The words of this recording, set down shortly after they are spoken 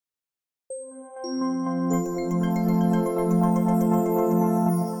Hello,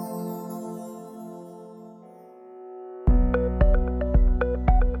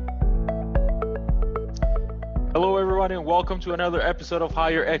 everyone, and welcome to another episode of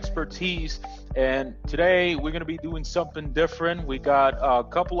Higher Expertise. And today we're going to be doing something different. We got a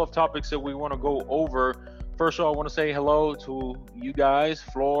couple of topics that we want to go over. First of all, I want to say hello to you guys,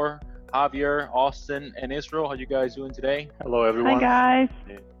 Flor, Javier, Austin, and Israel. How you guys doing today? Hello, Hi everyone. guys.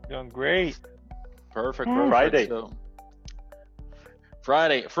 Doing great. Perfect. Yeah. Friday. So,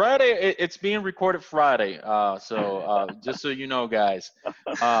 Friday. It's being recorded Friday. Just so you know, guys.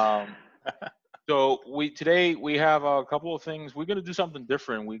 So today we have a couple of things. We're gonna do something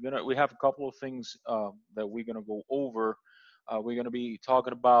different. We have a couple of things that we're gonna go over. We're gonna be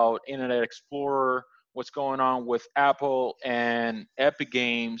talking about Internet Explorer, what's going on with Apple and Epic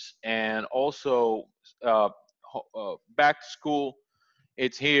Games, and also back to school.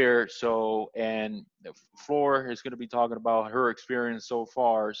 It's here. And Floor is gonna be talking about her experience so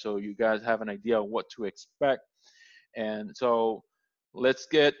far, so you guys have an idea of what to expect. And so let's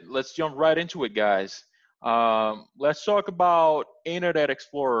jump right into it, guys. Let's talk about Internet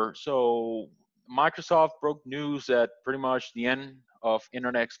Explorer. So Microsoft broke news that pretty much the end of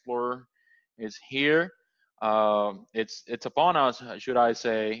Internet Explorer is here. It's upon us, should I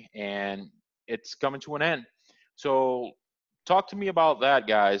say, and it's coming to an end. So talk to me about that,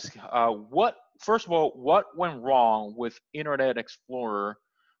 guys. What First of all, what went wrong with Internet Explorer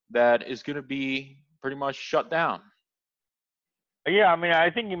that is going to be pretty much shut down? Yeah, I mean, I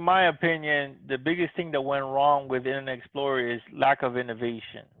think in my opinion, the biggest thing that went wrong with Internet Explorer is lack of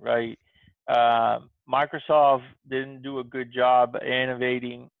innovation, right? Microsoft didn't do a good job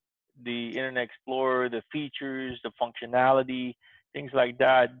innovating the Internet Explorer, the features, the functionality, things like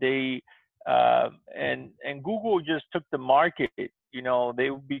that. And Google just took the market. You know, they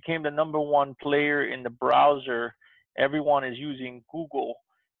became the #1 player in the browser. Everyone is using Google.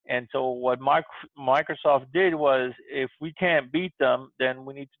 And so what Microsoft did was, if we can't beat them, then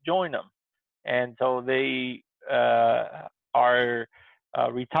we need to join them. And so they are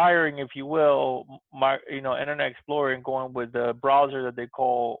retiring, if you will, Internet Explorer, and going with the browser that they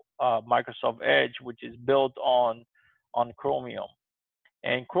call Microsoft Edge, which is built on Chromium.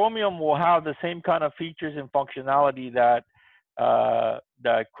 And Chromium will have the same kind of features and functionality that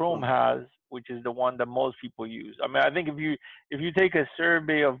Chrome has, which is the one that most people use. I mean, I think if you take a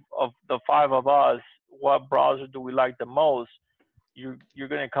survey of the 5 of us, what browser do we like the most? You're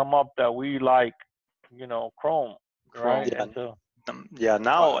going to come up that we like, Chrome, right? Yeah. And so,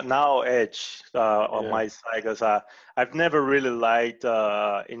 Now Edge on my side, because I've never really liked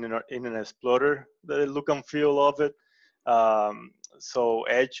Internet Explorer, the look and feel of it. So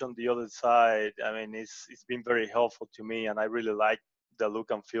Edge on the other side, I mean, it's been very helpful to me, and I really like the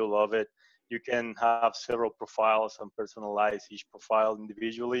look and feel of it. You can have several profiles and personalize each profile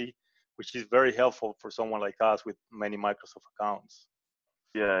individually, which is very helpful for someone like us with many Microsoft accounts.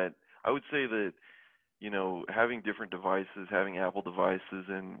 Yeah, I would say that, having different devices, having Apple devices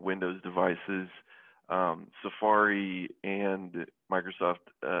and Windows devices, Safari and Microsoft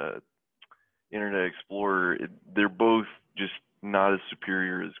Internet Explorer, they're both just not as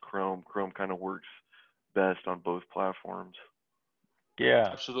superior as Chrome. Chrome kind of works best on both platforms. yeah,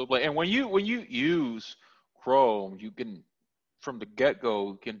 Absolutely. And when you use Chrome, you can, from the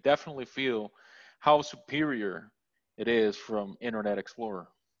get-go, you can definitely feel how superior it is from Internet Explorer.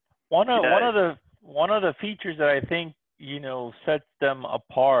 one of the features that I think sets them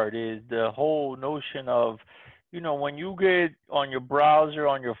apart is the whole notion of, when you get on your browser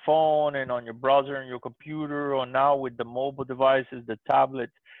on your phone and on your browser on your computer, or now with the mobile devices, the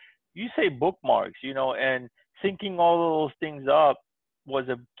tablets, you say bookmarks, and syncing all of those things up was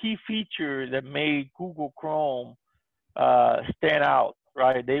a key feature that made Google Chrome stand out,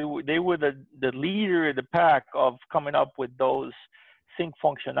 right? They were the leader in the pack of coming up with those sync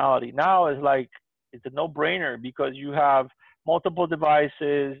functionality. Now it's a no-brainer, because you have multiple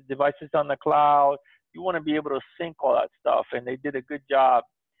devices on the cloud. You want to be able to sync all that stuff, and they did a good job.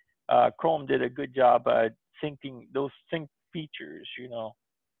 Chrome did a good job at syncing those sync features.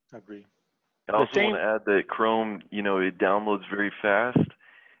 Agree. I also want to add that Chrome, it downloads very fast,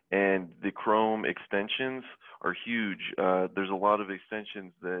 and the Chrome extensions are huge. There's a lot of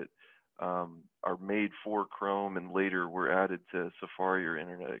extensions that are made for Chrome and later were added to Safari or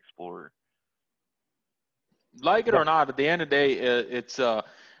Internet Explorer. Like it or not, at the end of the day, it's the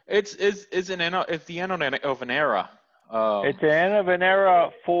end of an era. It's the end of an era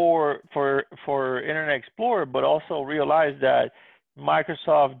for Internet Explorer, but also realize that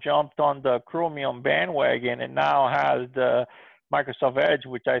Microsoft jumped on the Chromium bandwagon and now has the Microsoft Edge,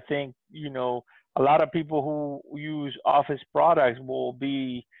 which I think a lot of people who use Office products will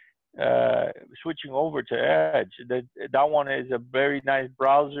be switching over to Edge. That one is a very nice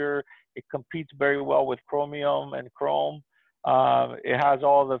browser. It competes very well with Chromium and Chrome. It has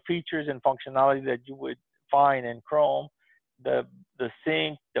all the features and functionality that you would find in Chrome. The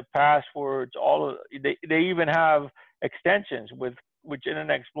sync, the passwords, all of they even have extensions which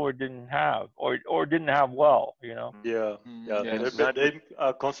Internet Explorer didn't have or didn't have well, you know. Yeah, yeah. Yes. They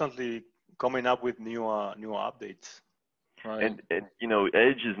are constantly coming up with new updates. Right. And you know,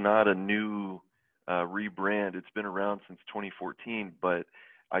 Edge is not a new rebrand. It's been around since 2014, but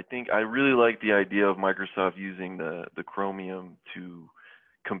I think I really like the idea of Microsoft using the Chromium to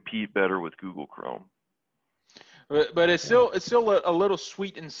compete better with Google Chrome. But it's still a little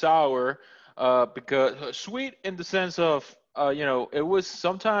sweet and sour, because sweet in the sense of you know, it was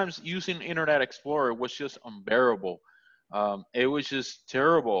sometimes using Internet Explorer was just unbearable. It was just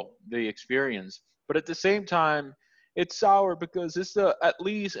terrible, the experience. But at the same time, it's sour because it's at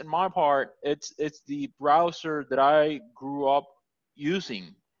least in my part, it's the browser that I grew up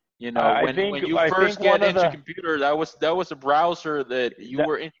using. You know, I when you think first one get of into the computer, that was a browser that you that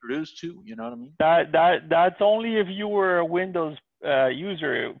were introduced to. You know what I mean? that's only if you were a Windows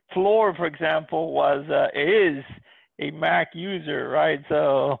user. Floor, for example, is a Mac user, right?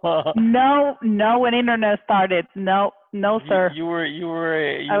 So No, when internet started. No, sir. you were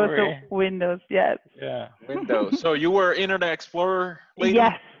I was a Windows, yes. yeah. Windows. So you were Internet Explorer lady?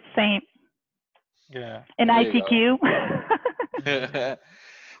 Yes, same. Yeah. And There you ITQ.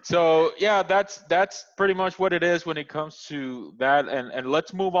 So yeah, that's pretty much what it is when it comes to that. And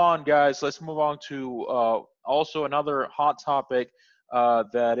let's move on, guys. Let's move on to also another hot topic,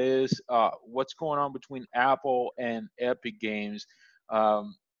 that is what's going on between Apple and Epic Games.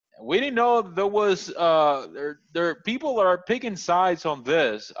 We didn't know there was there people are picking sides on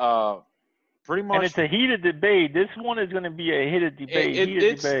this. Pretty much. And it's a heated debate. This one is going to be a heated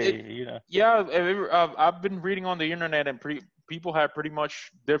debate. You know. Yeah, I've been reading on the internet, and people have pretty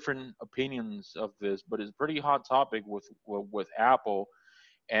much different opinions of this, but it's a pretty hot topic with Apple,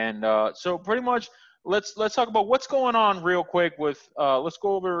 and so pretty much let's talk about what's going on real quick with let's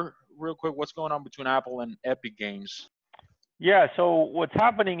go over real quick what's going on between Apple and Epic Games. Yeah, so what's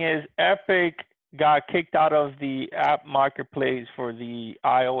happening is Epic got kicked out of the app marketplace for the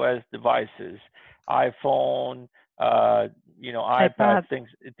iOS devices, iPhone, you know, iPad,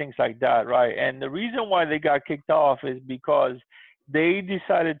 things like that, right? And the reason why they got kicked off is because they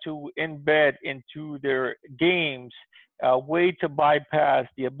decided to embed into their games a way to bypass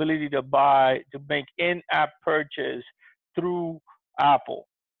the ability to make in-app purchase through Apple.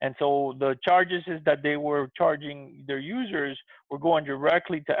 And so the charges is that they were charging their users were going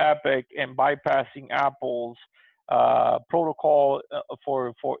directly to Epic and bypassing Apple's protocol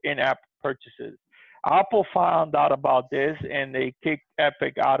for in-app purchases. Apple found out about this and they kicked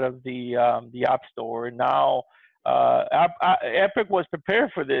Epic out of the App Store. And now Epic was prepared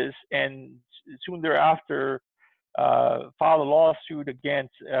for this, and soon thereafter filed a lawsuit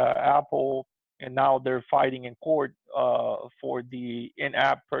against Apple. And now they're fighting in court for the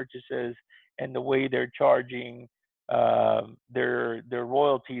in-app purchases and the way they're charging their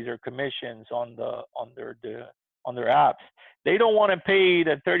royalties or commissions on their apps. They don't want to pay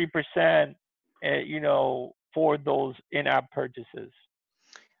the 30%, you know, for those in-app purchases.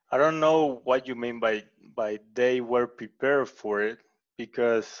 I don't know what you mean by they were prepared for it,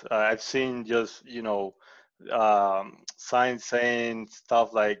 because I've seen just, you know, signs saying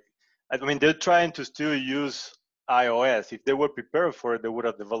stuff like, I mean, they're trying to still use iOS. If they were prepared for it, they would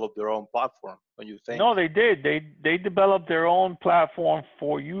have developed their own platform, don't you think? No, they did. They developed their own platform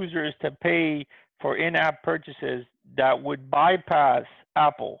for users to pay for in-app purchases that would bypass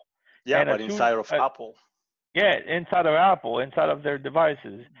Apple. Yeah, but inside of Apple. Yeah, inside of Apple, inside of their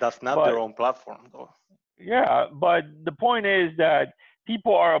devices. That's not their own platform, though. Yeah, but the point is that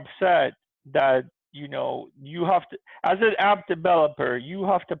people are upset that, you know, you have to, as an app developer, you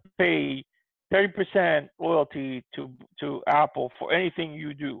have to pay 30% royalty to Apple for anything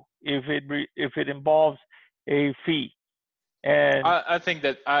you do if it involves a fee. And I think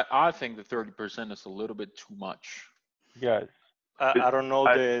that I think the 30% is a little bit too much. Yes. I don't know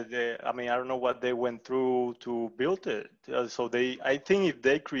I mean, I don't know what they went through to build it. So I think if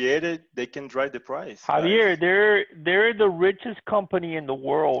they create it, they can drive the price. Javier, they're the richest company in the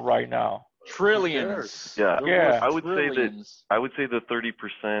world right now. Trillions. Yeah. I would say the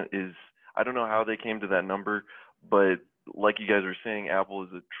 30% is, I don't know how they came to that number, but like you guys were saying, Apple is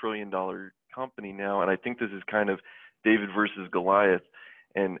a $1 trillion company now, and I think this is kind of David versus Goliath.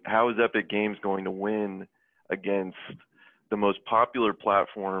 And how is Epic Games going to win against the most popular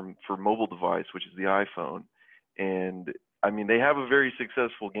platform for mobile device, which is the iPhone. And I mean, they have a very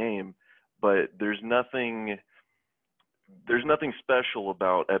successful game, but there's nothing special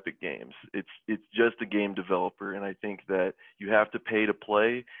about Epic Games. It's just a game developer, and I think that you have to pay to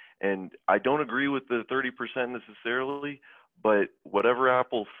play. And I don't agree with the 30% necessarily, but whatever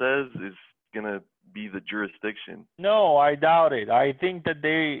Apple says is gonna be the jurisdiction. No, I doubt it. I think that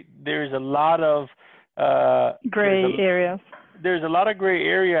there's a lot of Gray areas. There's a lot of gray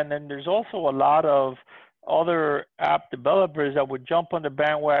area, and then there's also a lot of other app developers that would jump on the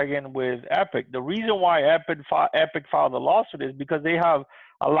bandwagon with Epic. The reason why Epic filed a lawsuit is because they have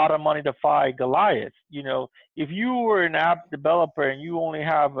a lot of money to fight Goliath. You know, if you were an app developer and you only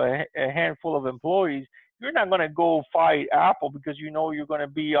have a handful of employees, you're not going to go fight Apple because you know you're going to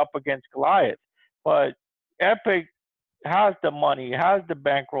be up against Goliath. But Epic has the money, has the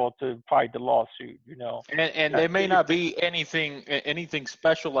bankroll to fight the lawsuit, you know. And there may not be anything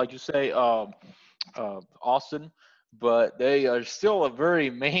special, like you say, Austin, but they are still a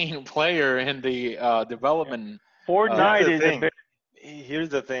very main player in the development. Fortnite is a bit. Here's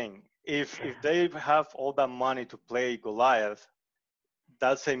the thing: if they have all that money to play Goliath,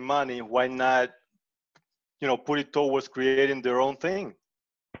 that same money, why not, put it towards creating their own thing?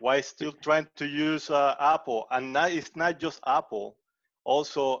 Why still trying to use Apple? And it's not just Apple.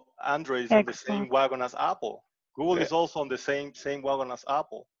 Also, Android is on the same wagon as Apple. Google is also on the same wagon as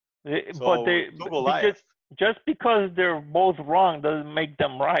Apple. But just because they're both wrong doesn't make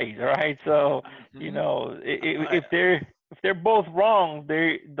them right? So if they're both wrong,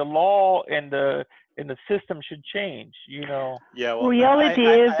 the law and the system should change. Yeah. Well, reality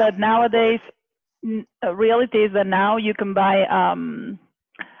is that nowadays now you can buy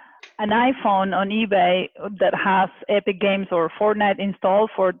an iPhone on eBay that has Epic Games or Fortnite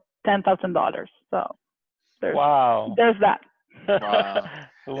installed for $10,000. So there's that. Wow.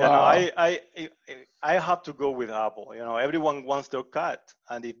 Wow. I have to go with Apple. Everyone wants their cut,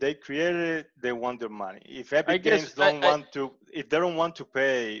 and if they created it, they want their money. If Epic Games if they don't want to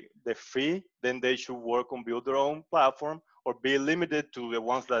pay the fee, then they should work on build their own platform or be limited to the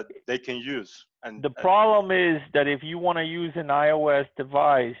ones that they can use. And the problem is that if you want to use an iOS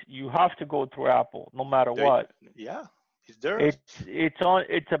device, you have to go through Apple, no matter what. Yeah, it's there.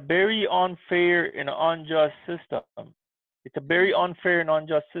 It's a very unfair and unjust system. It's a very unfair and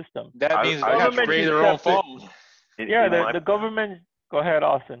unjust system. That means they have to create their own phone. The government. Go ahead,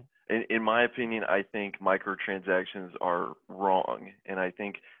 Austin. In my opinion, I think microtransactions are wrong, and I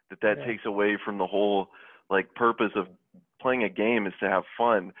think that takes away from the whole purpose of playing a game is to have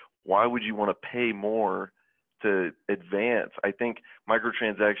fun. Why would you want to pay more to advance? I think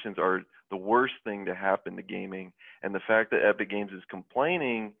microtransactions are the worst thing to happen to gaming, and the fact that Epic Games is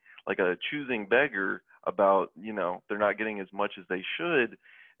complaining like a choosing beggar about they're not getting as much as they should,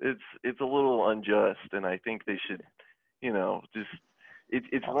 it's a little unjust, and I think they should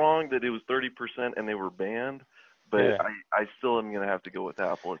it's wrong that it was 30% and they were banned, but I still am going to have to go with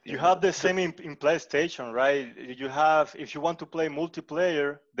Apple. You have the same in PlayStation, right? If you want to play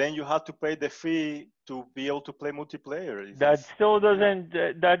multiplayer, then you have to pay the fee to be able to play multiplayer. That still doesn't,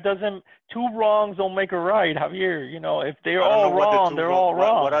 two wrongs don't make a right, Javier. If they're all wrong, they're all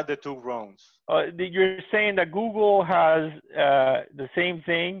wrong. What are the two wrongs? You're saying that Google has the same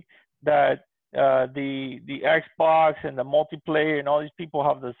thing, that the Xbox and the multiplayer and all these people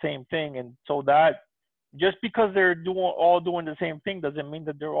have the same thing, and so that just because they're all doing the same thing doesn't mean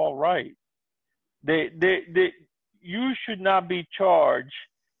that they're all right. You should not be charged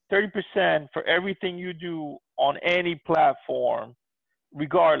 30% for everything you do on any platform,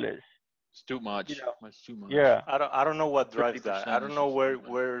 regardless. It's too much. It's too much. Yeah. I don't know what drives that. I don't know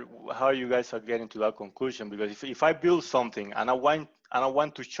how you guys are getting to that conclusion, because if I build something and I want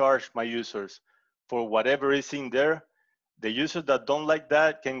to charge my users for whatever is in there, the users that don't like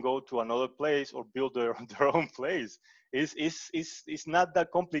that can go to another place or build their own place. It's not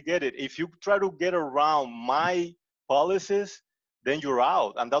that complicated. If you try to get around my policies, then you're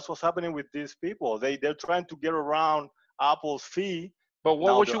out. And that's what's happening with these people. They're trying to get around Apple's fee. But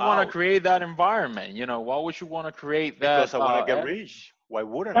why would you want to create that environment? Why would you want to create that? Because I want to get rich. Why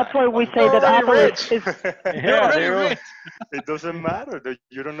wouldn't That's I? why we say that Apple is they're rich. It doesn't matter.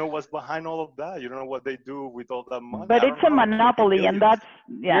 You don't know what's behind all of that. You don't know what they do with all that money. But it's a monopoly, and that's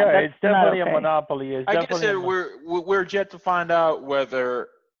it's definitely a monopoly. I guess we're yet to find out whether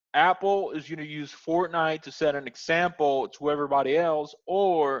Apple is going to use Fortnite to set an example to everybody else,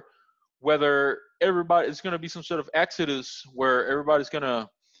 or whether it's going to be some sort of exodus where everybody's going to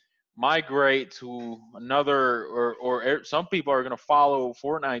migrate to another, or some people are going to follow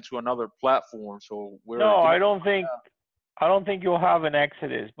Fortnite to another platform. So I don't think I don't think you'll have an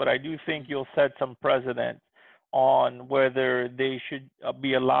exodus, but I do think you'll set some precedent on whether they should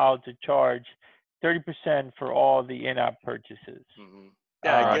be allowed to charge 30% for all the in-app purchases. Mm-hmm.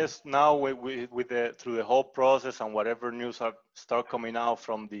 Yeah, I guess now with through the whole process and whatever news start coming out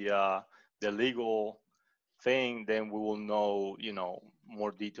from the legal thing, then we will know,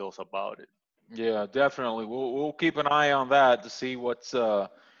 more details about it. Yeah, definitely. We'll keep an eye on that to see what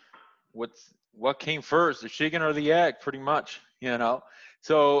came first, the chicken or the egg, pretty much.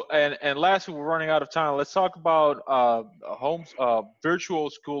 So and lastly, we're running out of time. Let's talk about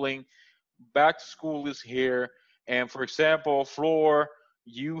virtual schooling. Back to school is here, and for example, Flor,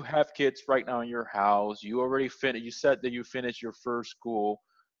 you have kids right now in your house. You already finished. You said that you finished your first school.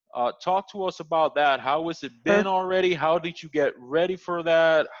 Talk to us about that. How has it been already? How did you get ready for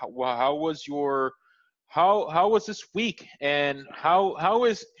that? How was how was this week? And how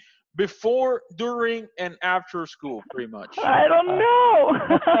is before, during, and after school, pretty much? I don't know.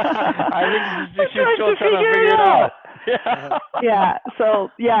 I think you're still trying to figure it out. Yeah. So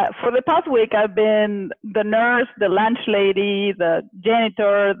for the past week, I've been the nurse, the lunch lady, the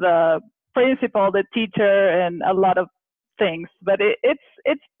janitor, the principal, the teacher, and a lot of things. But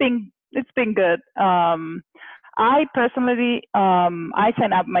it's been good. I personally I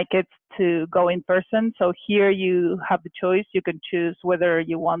sign up my kids to go in person. So here you have the choice. You can choose whether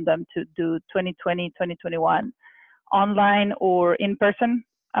you want them to do 2020, 2021 online or in person.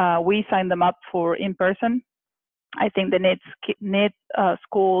 We sign them up for in person. I think the need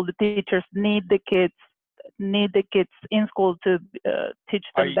school, the teachers need the kids in school to teach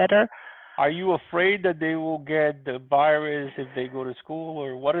them better. Are you afraid that they will get the virus if they go to school,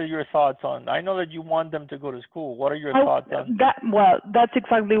 or what are your thoughts on? I know that you want them to go to school. What are your thoughts on that? Well, that's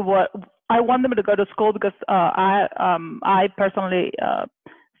exactly what I want them to go to school, because I personally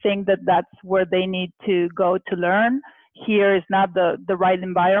think that that's where they need to go to learn. Here is not the right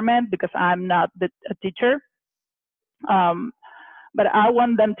environment because I'm not a teacher. But I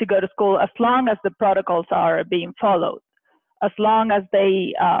want them to go to school as long as the protocols are being followed, as long as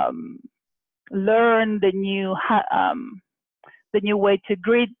they learn the new way to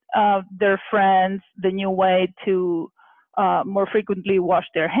greet their friends, the new way to more frequently wash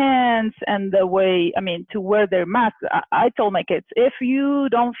their hands, and the way, to wear their mask. I told my kids, if you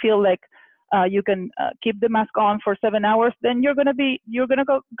don't feel like you can keep the mask on for 7 hours, then you're gonna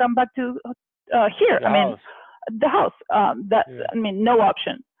come back to here. The house. No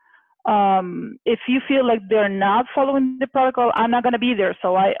option. If you feel like they're not following the protocol, I'm not going to be there.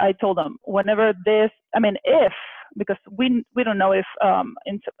 So I told them whenever because we don't know if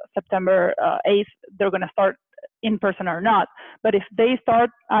in September 8th they're going to start in person or not. But if they start,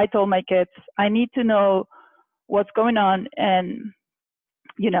 I told my kids, I need to know what's going on. And,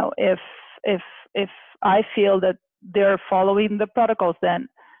 if I feel that they're following the protocols, then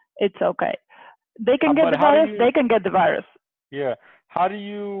it's okay. They can get the virus. They can get the virus. Yeah. How do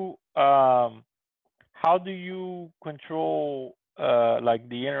you control like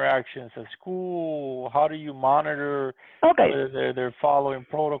the interactions at school? How do you monitor whether they're following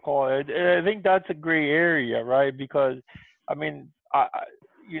protocol? I think that's a gray area, right? Because I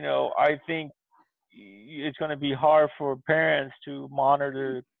think it's going to be hard for parents to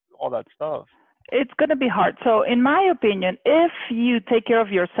monitor all that stuff. It's going to be hard. So in my opinion, if you take care of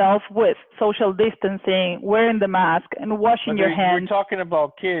yourself with social distancing, wearing the mask, and washing your hands. We're talking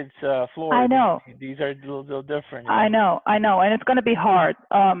about kids, Florida. I know. These are a little different. I know. And it's going to be hard.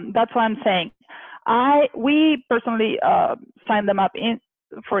 That's what I'm saying. We personally signed them up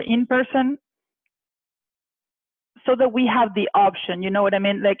for in-person, so that we have the option, you know what I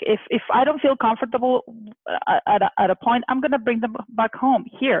mean? Like if I don't feel comfortable at a point, I'm gonna bring them back home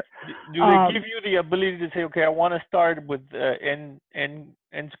here. Do they give you the ability to say, okay, I want to start with in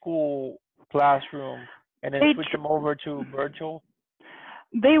school classroom, and then switch them over to virtual?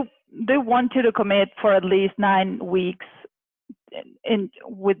 They want you to commit for at least 9 weeks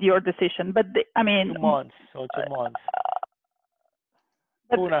with your decision, but 2 months. So it's a month.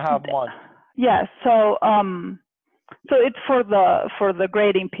 2.5 months. Yeah. So it's for the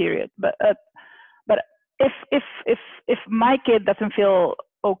grading period, but if my kid doesn't feel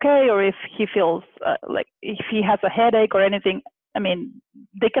okay, or if he feels like if he has a headache or anything,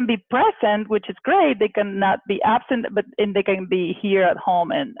 they can be present, which is great. They cannot be absent, and they can be here at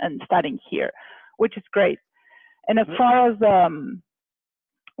home and studying here, which is great. And as far as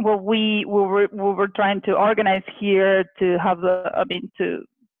what we were trying to organize here to have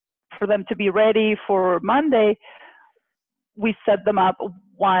for them to be ready for Monday, we set them up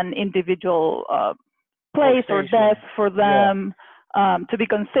one individual place or desk for them. to be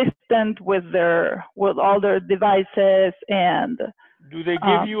consistent with all their devices. And do they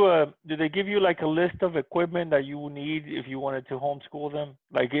give you like a list of equipment that you need if you wanted to homeschool them?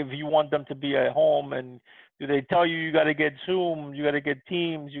 Like if you want them to be at home, and do they tell you got to get Zoom, you got to get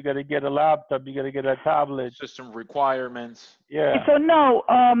Teams, you got to get a laptop, you got to get a tablet? System requirements. Yeah. So no,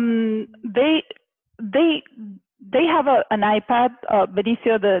 they have an iPad.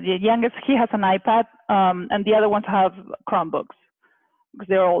 Benicio, the youngest, he has an iPad, and the other ones have Chromebooks because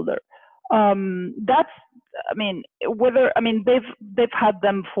they're older. That's, they've had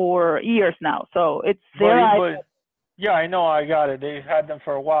them for years now, so it's their iPad. Yeah, I know, I got it. They've had them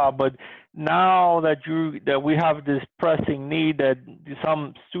for a while, but now that we have this pressing need that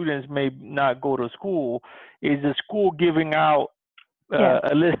some students may not go to school, is the school giving out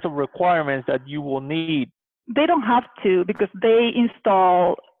a list of requirements that you will need? They don't have to, because they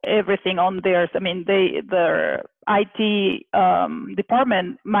install everything on theirs. Their IT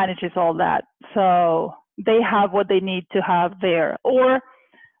department manages all that, so they have what they need to have there. Or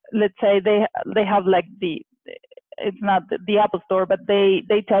let's say they have like it's not the Apple Store, but they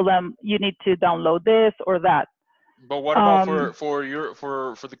tell them you need to download this or that. But what about for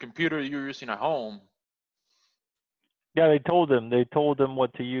the computer you're using at home? Yeah, they told them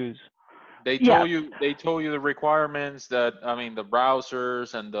what to use. They told you the requirements, that the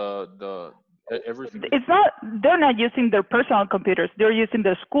browsers and the everything. It's not, they're not using their personal computers, they're using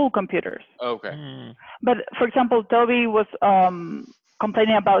their school computers. Okay. But for example, Toby was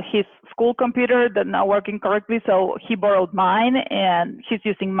complaining about his school computer that not working correctly, so he borrowed mine and he's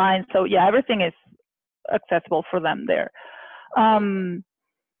using mine. So yeah, everything is accessible for them there.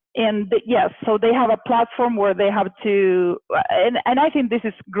 So they have a platform where they have to, and I think this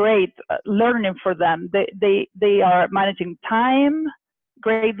is great learning for them. They are managing time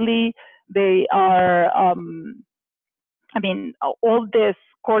greatly. They are, all this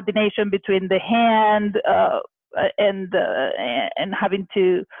coordination between the hand and having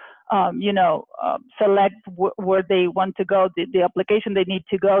to, select where they want to go, the application they need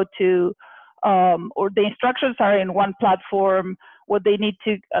to go to, or the instructions are in one platform. What they need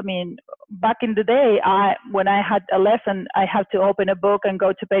to, back in the day, when I had a lesson, I had to open a book and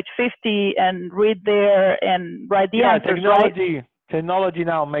go to page 50 and read there and write the answers. Technology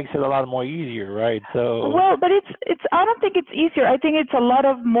now makes it a lot more easier, right? So well, but it's I don't think it's easier. I think it's a lot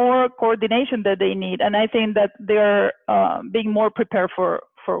of more coordination that they need, and I think that they're being more prepared for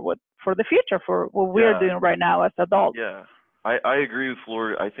the future, for what we're doing right now as adults. Yeah, I agree with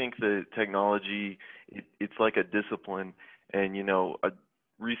Flor. I think the technology, it's like a discipline, and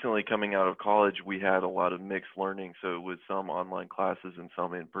recently coming out of college, we had a lot of mixed learning, so it was some online classes and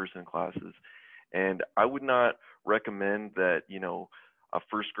some in-person classes. And I would not recommend that, a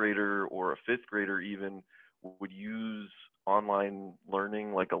first grader or a fifth grader even would use online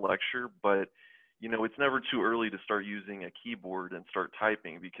learning like a lecture, but, it's never too early to start using a keyboard and start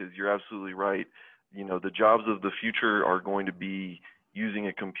typing, because you're absolutely right. The jobs of the future are going to be using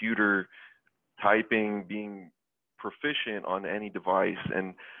a computer, typing, being proficient on any device.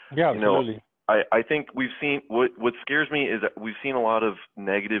 And, absolutely. I think we've seen, what scares me is that we've seen a lot of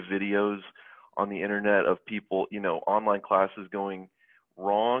negative videos on the internet of people, online classes going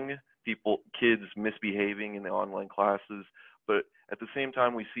wrong, kids misbehaving in the online classes. But at the same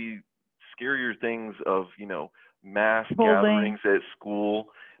time, we see scarier things of, mass gatherings at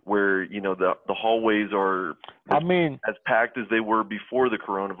school where, the hallways are as packed as they were before the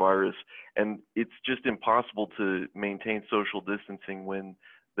coronavirus. And it's just impossible to maintain social distancing when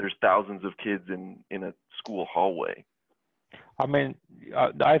there's thousands of kids in a school hallway.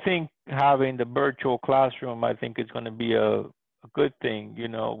 I think having the virtual classroom, I think is going to be a good thing.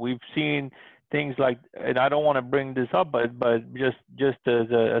 We've seen things like, and I don't want to bring this up, but just as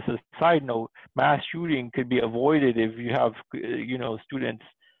a side note, mass shooting could be avoided if you have, students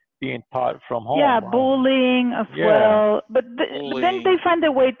being taught from home. Yeah, bullying as well. But then they find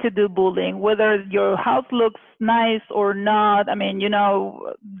a way to do bullying, whether your house looks nice or not.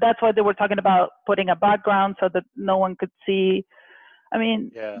 That's why they were talking about putting a background so that no one could see.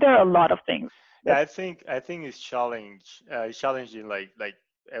 There are a lot of things. Yeah, I think it's challenging like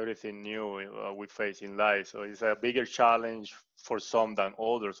everything new we face in life. So it's a bigger challenge for some than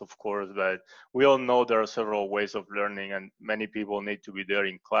others, of course, but we all know there are several ways of learning, and many people need to be there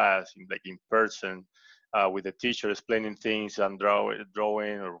in class, in person, with the teacher explaining things and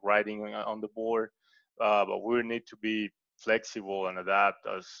drawing or writing on the board. But we need to be flexible and adapt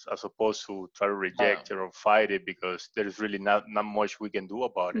as opposed to try to reject it or fight it, because there is really not much we can do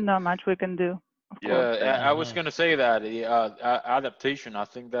about it. Not much we can do. Yeah, I was gonna say that adaptation. I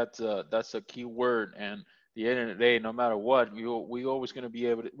think that's a key word, and the end of the day, no matter what, we always going to be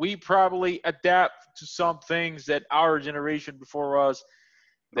able to. We probably adapt to some things that our generation before us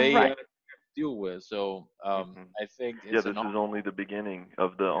they Right. deal with. So I think Yeah, it's this is only the beginning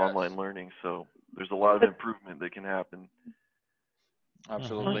of the Yes. online learning. So there's a lot of improvement that can happen.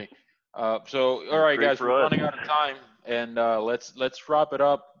 Absolutely. So all right, Great guys, for we're us. running out of time, and let's wrap it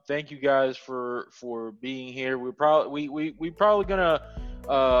up. Thank you guys for being here. We're probably we probably gonna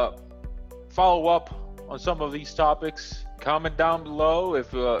follow up on some of these topics. Comment down below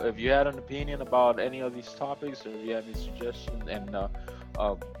if you had an opinion about any of these topics, or if you have any suggestions, and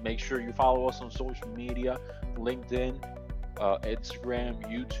make sure you follow us on social media: LinkedIn, Instagram,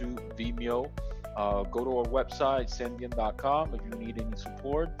 YouTube, Vimeo. Go to our website, Sendian.com, if you need any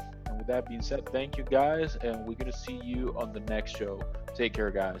support. And with that being said, thank you guys, and we're gonna see you on the next show. Take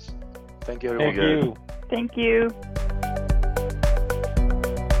care, guys. Thank you, everyone. Thank you. Thank you.